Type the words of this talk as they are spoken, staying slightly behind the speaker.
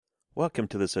Welcome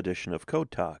to this edition of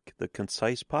Code Talk, the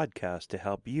concise podcast to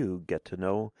help you get to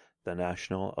know the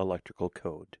National Electrical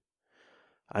Code.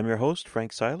 I'm your host,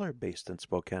 Frank Seiler, based in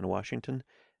Spokane, Washington,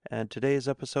 and today's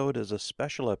episode is a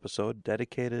special episode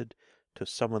dedicated to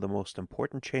some of the most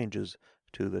important changes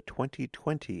to the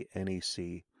 2020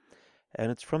 NEC, and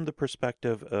it's from the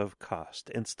perspective of cost,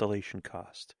 installation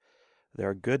cost. There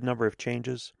are a good number of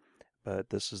changes,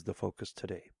 but this is the focus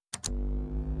today.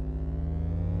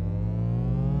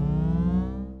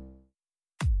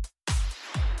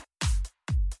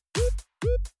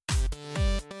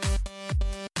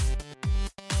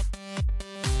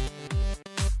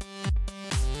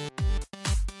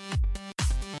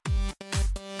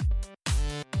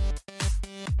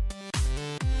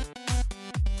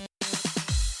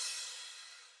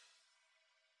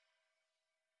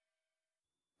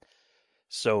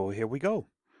 So here we go.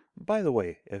 By the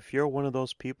way, if you're one of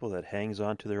those people that hangs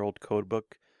on to their old code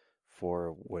book for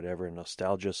whatever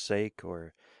nostalgia's sake,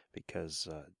 or because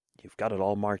you've got it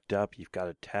all marked up, you've got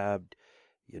it tabbed,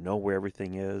 you know where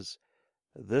everything is,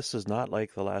 this is not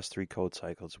like the last three code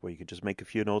cycles where you could just make a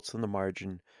few notes in the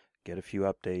margin, get a few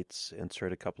updates,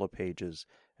 insert a couple of pages,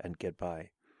 and get by.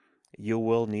 You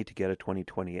will need to get a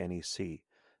 2020 NEC.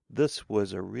 This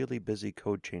was a really busy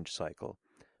code change cycle,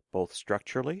 both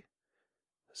structurally.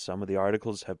 Some of the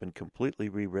articles have been completely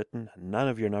rewritten. None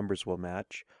of your numbers will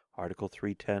match. Article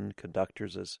 310,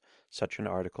 conductors, is such an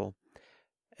article.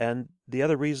 And the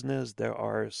other reason is there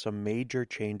are some major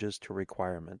changes to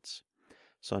requirements.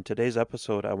 So in today's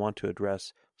episode, I want to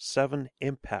address 7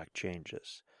 impact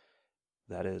changes.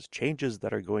 That is, changes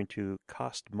that are going to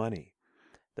cost money,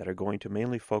 that are going to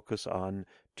mainly focus on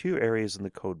 2 areas in the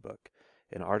codebook.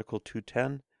 In Article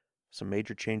 210, some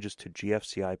major changes to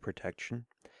GFCI protection,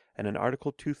 and in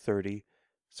Article 230,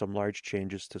 some large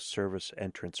changes to service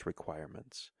entrance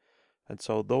requirements. And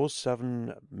so those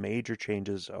 7 major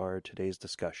changes are today's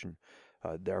discussion.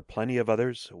 There are plenty of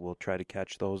others. We'll try to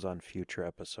catch those on future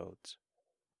episodes.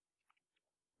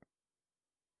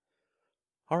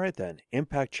 All right then,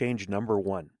 impact change number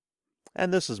 1.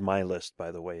 And this is my list,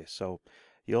 by the way, so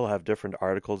you'll have different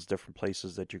articles, different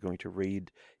places that you're going to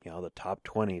read, the top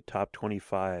 20, top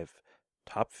 25,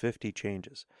 top 50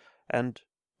 changes. And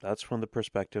that's from the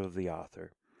perspective of the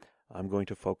author. I'm going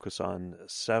to focus on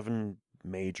 7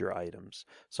 major items.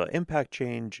 So impact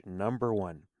change number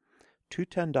 1,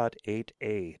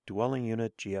 210.8a, dwelling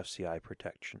unit GFCI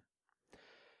protection.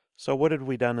 So what had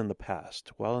we done in the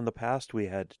past? Well, in the past we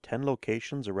had 10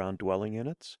 locations around dwelling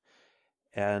units,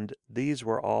 and these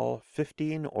were all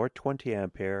 15 or 20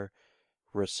 ampere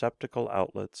receptacle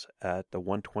outlets at the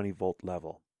 120 volt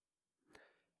level.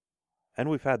 And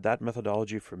we've had that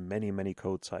methodology for many, many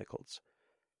code cycles.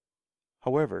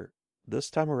 However, this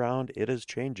time around it is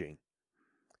changing.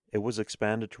 It was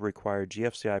expanded to require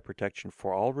GFCI protection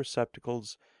for all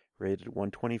receptacles rated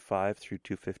 125 through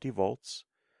 250 volts,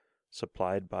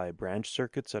 supplied by branch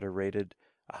circuits that are rated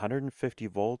 150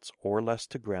 volts or less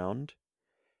to ground.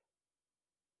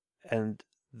 And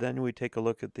then we take a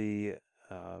look at the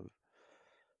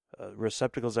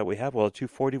receptacles that we have. Well, a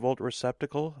 240 volt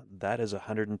receptacle, that is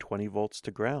 120 volts to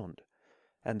ground,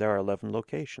 and there are 11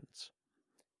 locations.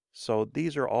 So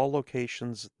these are all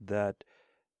locations that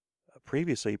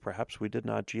previously perhaps we did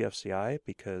not GFCI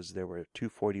because there were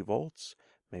 240 volts,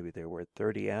 maybe there were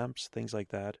 30 amps, things like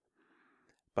that.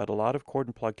 But a lot of cord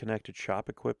and plug connected shop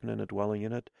equipment in a dwelling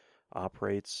unit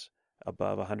operates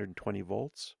above 120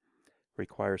 volts,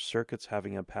 requires circuits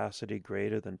having ampacity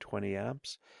greater than 20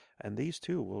 amps, and these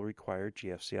too will require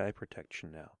GFCI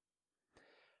protection now.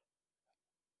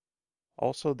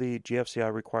 Also, the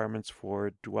GFCI requirements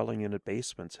for dwelling unit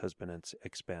basements has been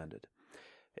expanded.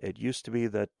 It used to be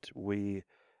that we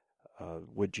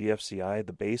would GFCI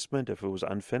the basement if it was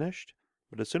unfinished,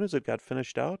 but as soon as it got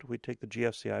finished out, we'd take the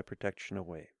GFCI protection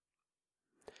away.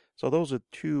 So those are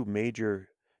 2 major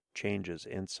changes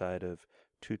inside of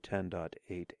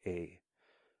 210.8a.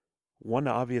 One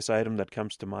obvious item that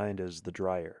comes to mind is the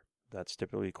dryer. That's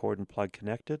typically cord and plug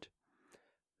connected.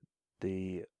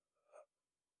 The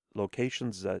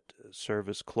locations that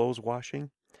service clothes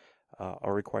washing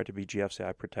are required to be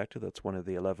GFCI protected. That's one of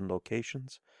the 11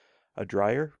 locations. A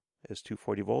dryer is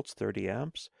 240 volts, 30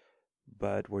 amps,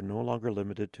 but we're no longer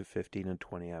limited to 15 and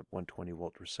 20 amp 120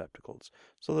 volt receptacles.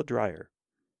 So the dryer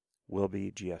will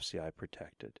be GFCI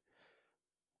protected,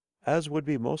 as would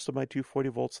be most of my 240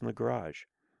 volts in the garage.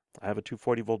 I have a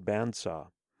 240 volt bandsaw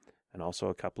and also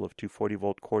a couple of 240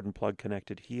 volt cord and plug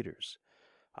connected heaters.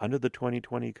 Under the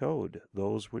 2020 code,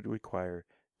 those would require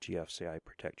GFCI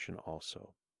protection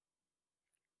also.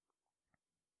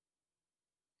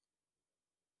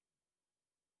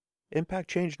 Impact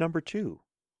change number 2,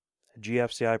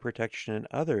 GFCI protection in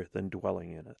other than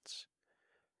dwelling units.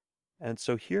 And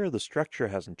so here the structure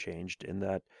hasn't changed in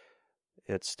that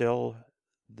it's still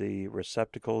the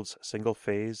receptacles single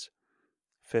phase,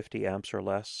 50 amps or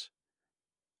less,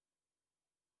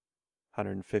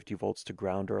 150 volts to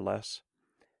ground or less,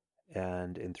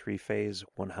 and in three phase,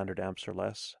 100 amps or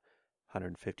less,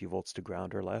 150 volts to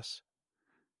ground or less,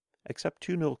 except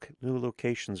two new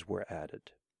locations were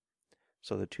added.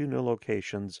 So the two new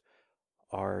locations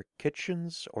are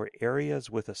kitchens or areas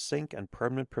with a sink and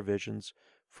permanent provisions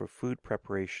for food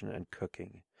preparation and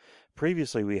cooking.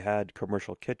 Previously, we had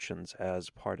commercial kitchens as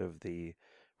part of the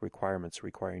requirements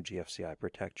requiring GFCI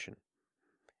protection.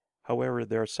 However,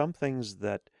 there are some things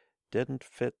that didn't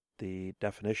fit the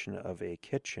definition of a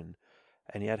kitchen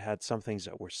and yet had some things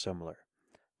that were similar,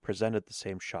 presented the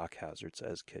same shock hazards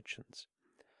as kitchens.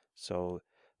 So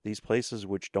these places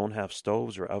which don't have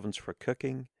stoves or ovens for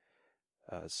cooking,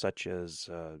 such as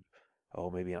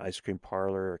maybe an ice cream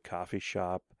parlor or coffee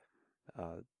shop,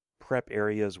 prep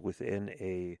areas within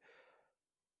a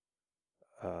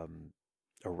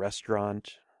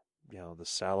restaurant, the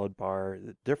salad bar,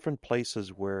 different places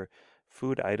where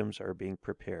food items are being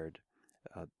prepared.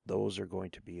 Those are going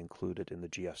to be included in the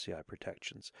GFCI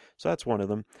protections. So that's one of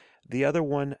them. The other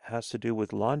one has to do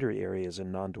with laundry areas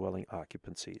and non-dwelling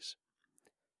occupancies.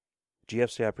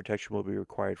 GFCI protection will be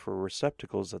required for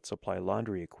receptacles that supply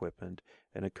laundry equipment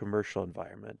in a commercial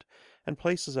environment. And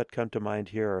places that come to mind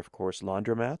here are, of course,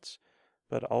 laundromats,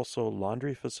 but also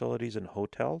laundry facilities in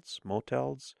hotels,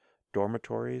 motels,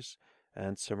 dormitories,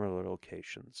 and similar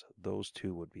locations. Those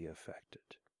two would be affected.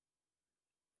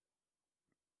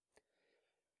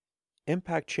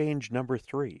 Impact change number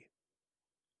 3,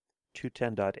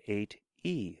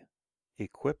 210.8E,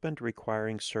 equipment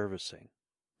requiring servicing.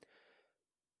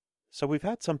 So we've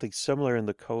had something similar in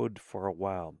the code for a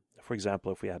while. For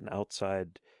example, if we had an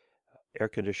outside air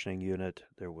conditioning unit,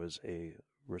 there was a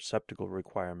receptacle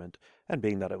requirement, and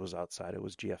being that it was outside, it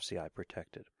was GFCI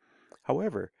protected.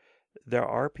 However, there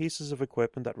are pieces of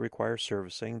equipment that require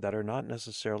servicing that are not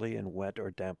necessarily in wet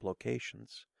or damp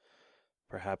locations.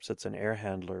 Perhaps it's an air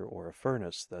handler or a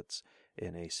furnace that's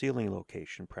in a ceiling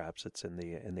location. Perhaps it's in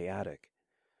the attic.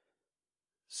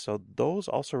 So those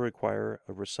also require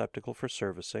a receptacle for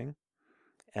servicing,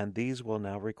 and these will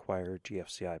now require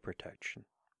GFCI protection.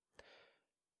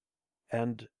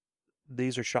 And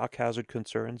these are shock hazard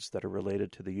concerns that are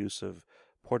related to the use of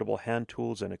portable hand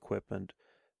tools and equipment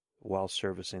while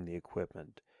servicing the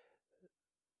equipment.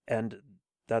 And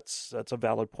that's a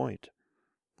valid point.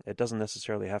 It doesn't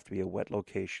necessarily have to be a wet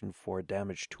location for a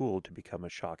damaged tool to become a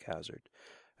shock hazard.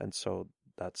 And so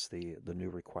that's the new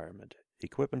requirement.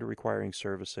 Equipment requiring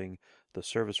servicing, the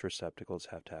service receptacles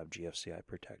have to have GFCI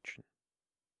protection.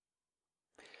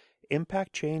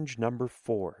 Impact change number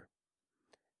 4,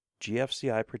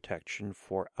 GFCI protection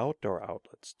for outdoor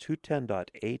outlets,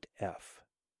 210.8F.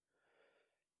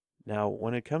 Now,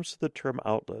 when it comes to the term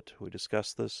outlet, we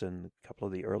discussed this in a couple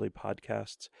of the early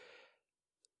podcasts,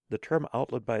 the term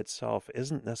outlet by itself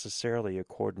isn't necessarily a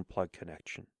cord and plug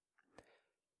connection.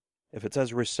 If it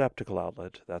says receptacle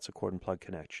outlet, that's a cord and plug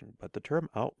connection, but the term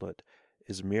outlet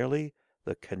is merely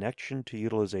the connection to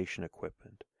utilization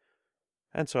equipment.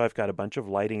 And so I've got a bunch of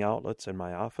lighting outlets in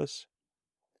my office.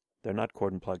 They're not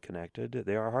cord and plug connected,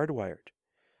 they are hardwired.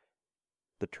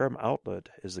 The term outlet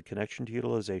is the connection to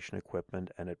utilization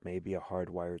equipment, and it may be a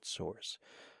hardwired source.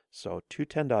 So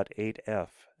 210.8F,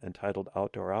 entitled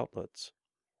Outdoor Outlets,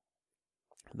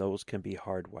 those can be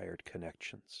hardwired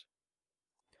connections.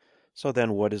 So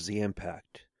then what is the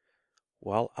impact?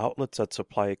 Well, outlets that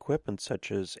supply equipment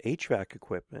such as HVAC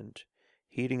equipment,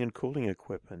 heating and cooling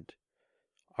equipment,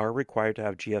 are required to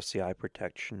have GFCI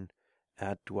protection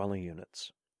at dwelling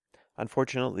units.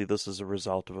 Unfortunately, this is a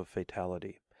result of a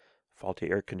fatality. Faulty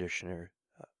air conditioner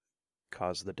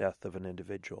caused the death of an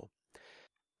individual.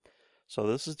 So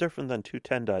this is different than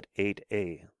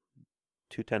 210.8A.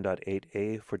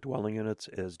 210.8A for dwelling units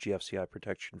is GFCI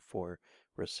protection for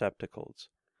receptacles.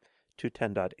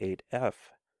 210.8F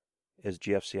is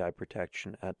GFCI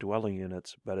protection at dwelling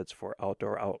units, but it's for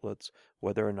outdoor outlets,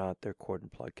 whether or not they're cord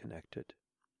and plug connected.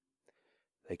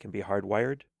 They can be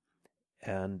hardwired,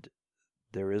 and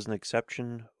there is an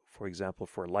exception, for example,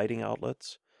 for lighting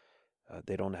outlets.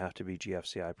 They don't have to be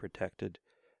GFCI protected,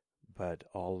 but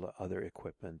all other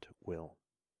equipment will.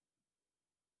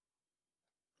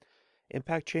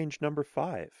 Impact change number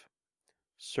 5,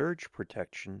 surge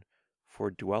protection for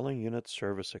dwelling unit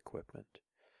service equipment.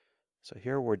 So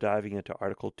here we're diving into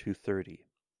Article 230.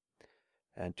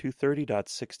 And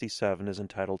 230.67 is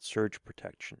entitled Surge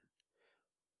Protection,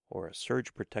 or a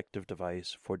surge protective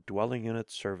device for dwelling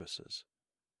unit services.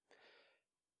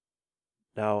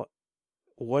 Now,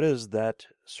 what is that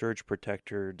surge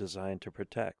protector designed to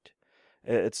protect?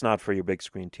 It's not for your big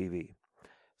screen TV.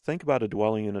 Think about a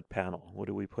dwelling unit panel. What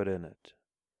do we put in it?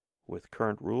 With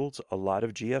current rules, a lot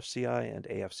of GFCI and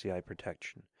AFCI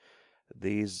protection.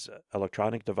 These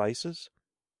electronic devices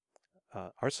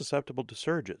are susceptible to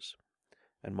surges.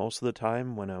 And most of the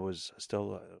time, when I was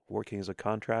still working as a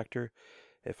contractor,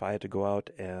 if I had to go out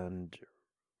and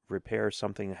repair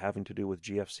something having to do with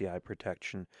GFCI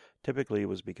protection, typically it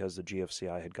was because the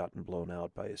GFCI had gotten blown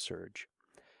out by a surge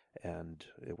and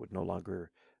it would no longer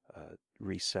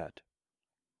reset.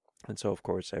 And so, of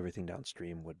course, everything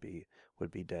downstream would be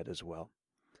dead as well.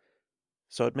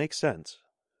 So it makes sense.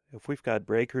 If we've got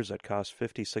breakers that cost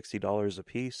 $50, $60 a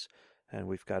piece, and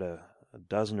we've got a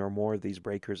dozen or more of these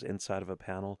breakers inside of a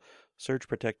panel, surge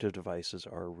protective devices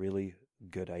are a really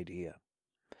good idea.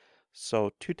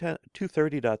 So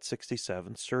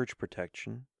 230.67 surge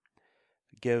protection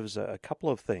gives a couple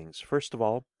of things. First of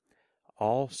all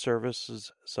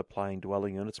services supplying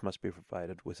dwelling units must be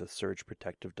provided with a surge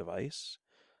protective device.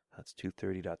 That's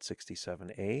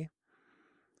 230.67a.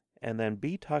 And then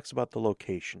B talks about the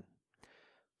location.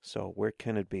 So where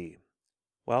can it be?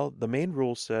 Well, the main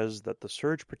rule says that the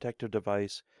surge protective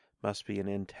device must be an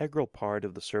integral part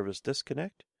of the service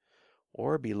disconnect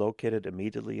or be located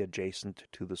immediately adjacent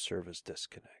to the service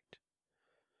disconnect.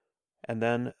 And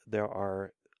then there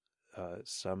are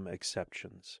some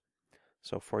exceptions.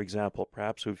 So, for example,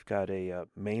 perhaps we've got a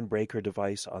main breaker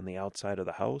device on the outside of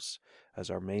the house as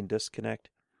our main disconnect,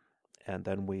 and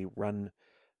then we run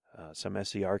some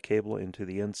SER cable into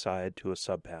the inside to a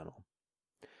subpanel.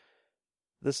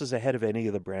 This is ahead of any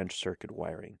of the branch circuit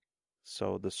wiring.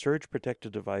 So the surge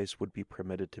protective device would be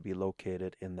permitted to be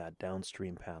located in that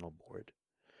downstream panel board,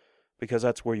 because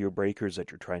that's where your breakers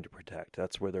that you're trying to protect,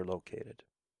 that's where they're located.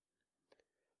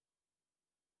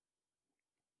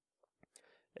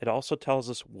 It also tells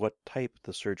us what type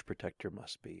the surge protector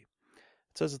must be.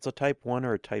 It says it's a type 1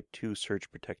 or a type 2 surge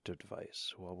protective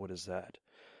device. Well, what is that?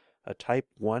 A type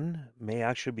 1 may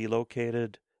actually be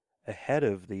located ahead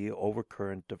of the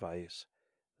overcurrent device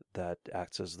that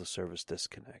acts as the service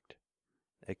disconnect.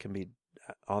 It can be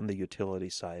on the utility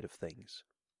side of things.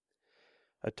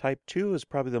 A type 2 is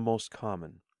probably the most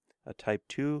common. A type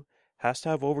 2 has to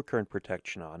have overcurrent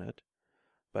protection on it,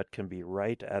 but can be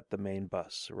right at the main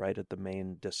bus, right at the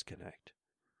main disconnect.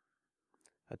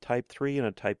 A type 3 and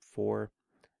a type 4,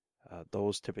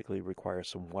 those typically require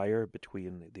some wire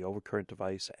between the overcurrent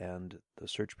device and the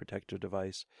surge protective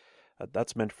device.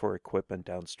 That's meant for equipment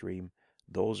downstream.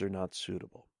 Those are not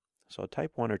suitable. So a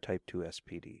type 1 or type 2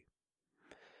 SPD.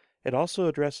 It also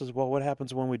addresses, well, what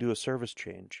happens when we do a service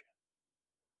change?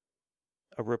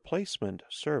 A replacement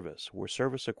service, where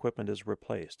service equipment is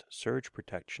replaced, surge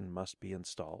protection must be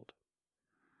installed.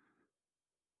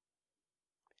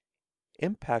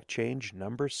 Impact change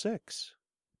number 6.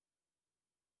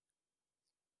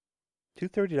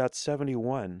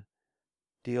 230.71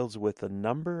 deals with the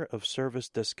number of service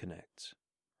disconnects.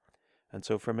 And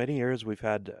so for many years we've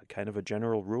had kind of a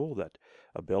general rule that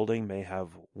a building may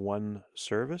have one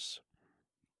service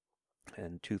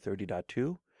and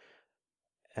 230.2,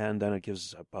 and then it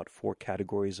gives about 4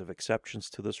 categories of exceptions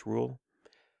to this rule.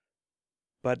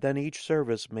 But then each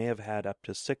service may have had up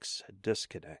to 6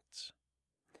 disconnects.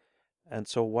 And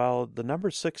so while the number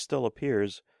 6 still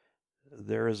appears,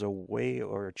 there is a way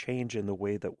or a change in the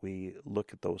way that we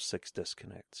look at those 6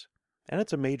 disconnects. And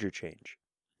it's a major change.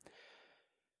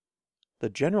 The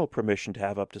general permission to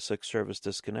have up to 6 service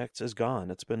disconnects is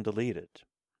gone. It's been deleted.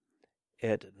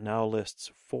 It now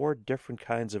lists 4 different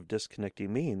kinds of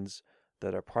disconnecting means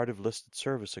that are part of listed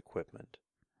service equipment.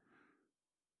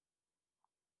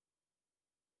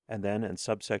 And then in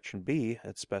subsection B,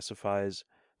 it specifies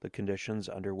the conditions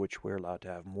under which we're allowed to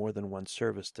have more than one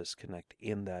service disconnect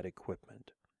in that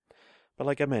equipment. But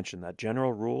like I mentioned, that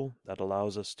general rule that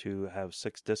allows us to have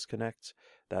 6 disconnects,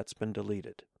 that's been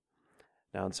deleted.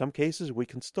 Now, in some cases, we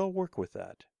can still work with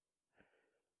that.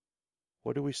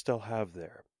 What do we still have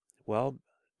there? Well,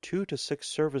 2 to 6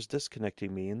 service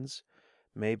disconnecting means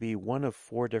may be one of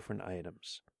 4 different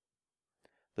items.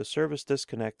 The service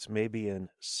disconnects may be in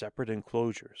separate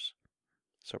enclosures.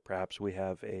 So perhaps we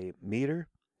have a meter,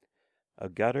 a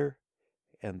gutter,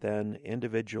 and then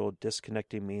individual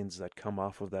disconnecting means that come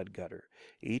off of that gutter.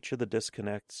 Each of the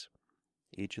disconnects,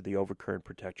 each of the overcurrent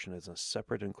protection is a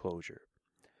separate enclosure.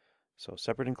 So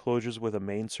separate enclosures with a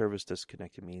main service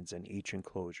disconnecting means in each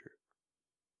enclosure.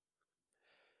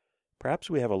 Perhaps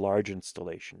we have a large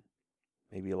installation,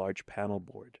 maybe a large panel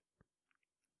board,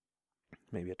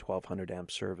 maybe a 1200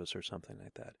 amp service or something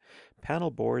like that.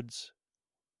 Panel boards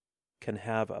can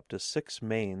have up to 6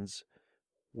 mains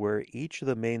where each of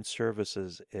the main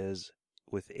services is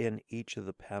within each of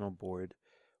the panel board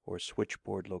or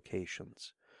switchboard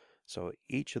locations. So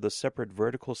each of the separate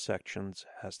vertical sections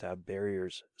has to have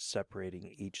barriers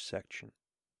separating each section.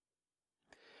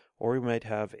 Or we might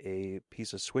have a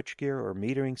piece of switchgear or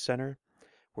metering center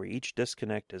where each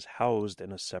disconnect is housed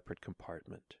in a separate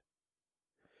compartment.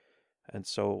 And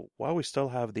so while we still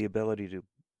have the ability to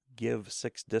give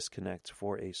 6 disconnects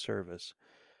for a service,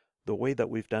 the way that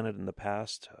we've done it in the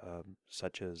past,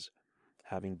 such as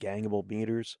having gangable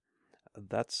meters,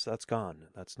 that's gone.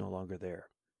 That's no longer there.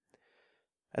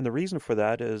 And the reason for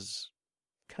that is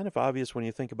kind of obvious when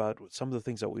you think about some of the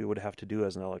things that we would have to do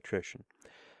as an electrician.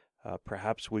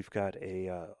 Perhaps we've got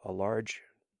a large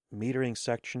metering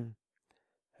section,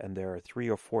 and there are 3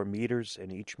 or 4 meters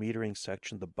in each metering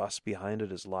section. The bus behind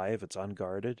it is live, it's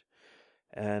unguarded,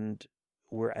 and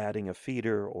we're adding a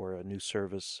feeder or a new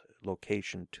service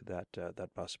location to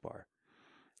that bus bar.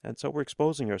 And so we're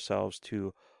exposing ourselves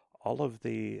to all of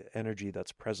the energy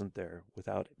that's present there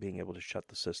without being able to shut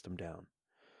the system down.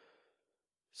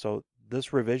 So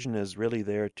this revision is really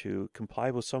there to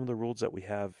comply with some of the rules that we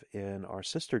have in our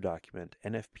sister document,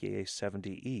 NFPA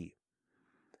 70E,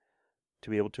 to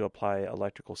be able to apply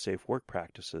electrical safe work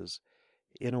practices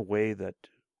in a way that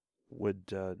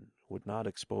would not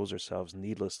expose ourselves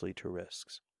needlessly to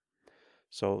risks.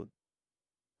 So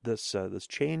this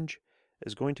change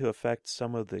is going to affect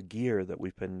some of the gear that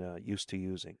we've been used to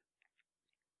using.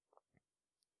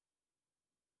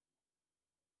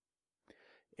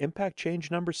 Impact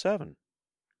change number 7.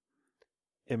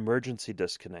 Emergency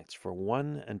disconnects for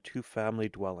 1 and 2 family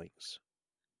dwellings.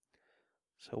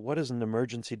 So what is an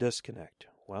emergency disconnect?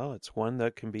 Well, it's one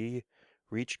that can be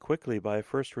reached quickly by a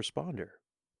first responder.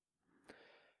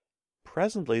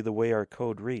 Presently, the way our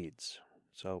code reads,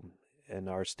 so in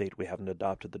our state we haven't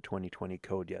adopted the 2020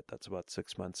 code yet, that's about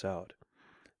 6 months out.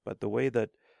 But the way that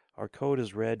our code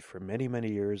is read for many,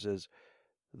 many years is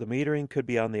the metering could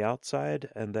be on the outside,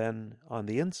 and then on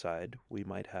the inside we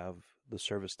might have the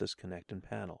service disconnect and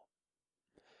panel.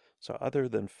 So other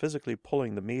than physically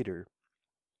pulling the meter,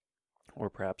 or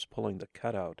perhaps pulling the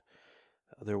cutout,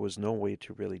 there was no way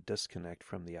to really disconnect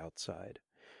from the outside.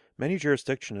 Many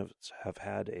jurisdictions have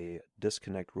had a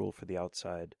disconnect rule for the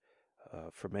outside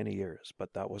for many years,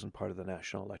 but that wasn't part of the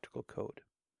National Electrical Code.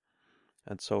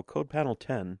 And so Code Panel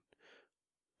 10,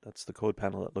 that's the code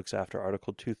panel that looks after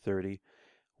Article 230,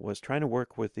 was trying to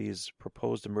work with these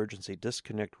proposed emergency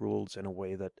disconnect rules in a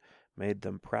way that made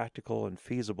them practical and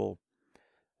feasible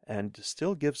and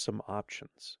still give some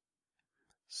options.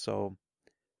 So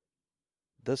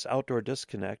this outdoor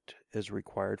disconnect is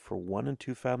required for 1 and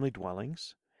 2 family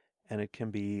dwellings, and it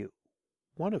can be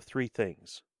one of 3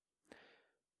 things.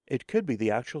 It could be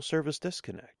the actual service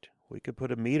disconnect. We could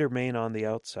put a meter main on the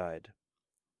outside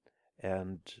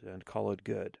and call it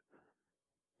good.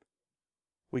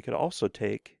 We could also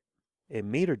take a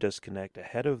meter disconnect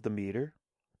ahead of the meter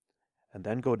and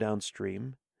then go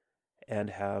downstream and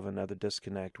have another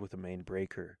disconnect with a main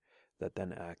breaker that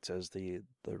then acts as the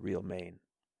real main.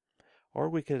 Or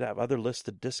we could have other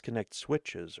listed disconnect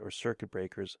switches or circuit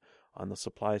breakers on the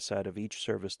supply side of each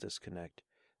service disconnect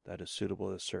that is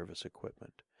suitable as service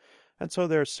equipment. And so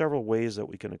there are several ways that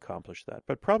we can accomplish that,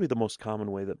 but probably the most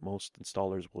common way that most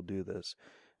installers will do this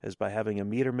is by having a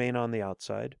meter main on the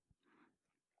outside,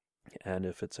 and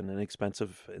if it's an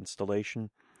inexpensive installation,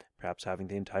 perhaps having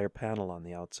the entire panel on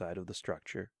the outside of the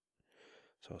structure.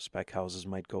 So spec houses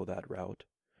might go that route.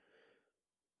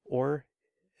 Or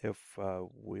if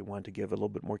we want to give a little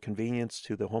bit more convenience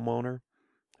to the homeowner,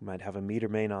 we might have a meter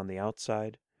main on the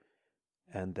outside,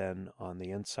 and then on the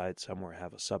inside somewhere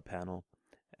have a sub-panel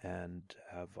and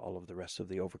have all of the rest of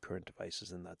the overcurrent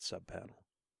devices in that sub-panel.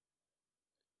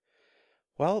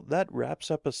 Well, that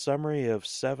wraps up a summary of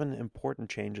 7 important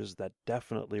changes that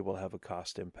definitely will have a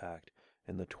cost impact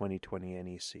in the 2020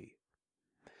 NEC.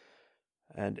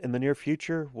 And in the near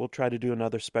future, we'll try to do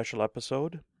another special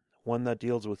episode, one that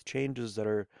deals with changes that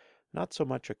are not so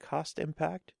much a cost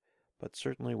impact, but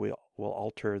certainly will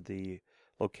alter the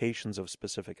locations of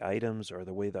specific items or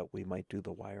the way that we might do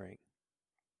the wiring.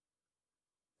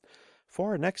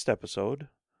 For our next episode,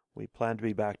 we plan to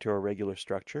be back to our regular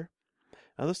structure.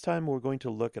 Now this time we're going to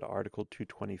look at Article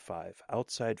 225,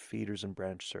 outside feeders and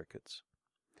branch circuits.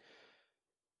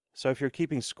 So if you're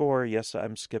keeping score, yes,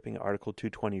 I'm skipping Article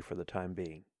 220 for the time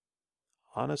being.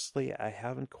 Honestly, I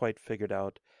haven't quite figured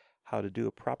out how to do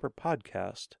a proper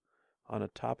podcast on a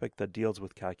topic that deals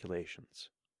with calculations.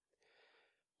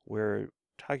 We're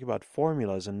talking about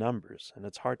formulas and numbers, and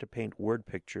it's hard to paint word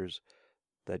pictures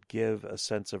that give a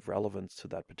sense of relevance to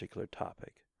that particular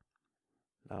topic.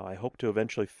 Now, I hope to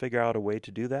eventually figure out a way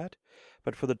to do that,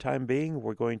 but for the time being,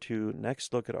 we're going to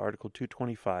next look at Article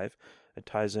 225. It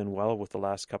ties in well with the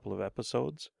last couple of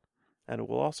episodes, and it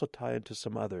will also tie into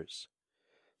some others,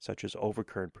 such as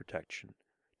overcurrent protection,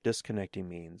 disconnecting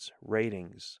means,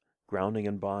 ratings, grounding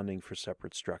and bonding for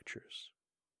separate structures.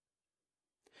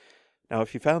 Now,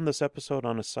 if you found this episode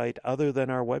on a site other than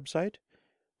our website,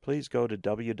 please go to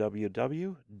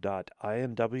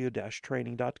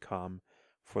www.inw-training.com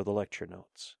for the lecture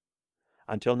notes.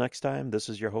 Until next time, this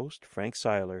is your host, Frank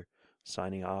Seiler,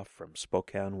 signing off from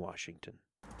Spokane, Washington.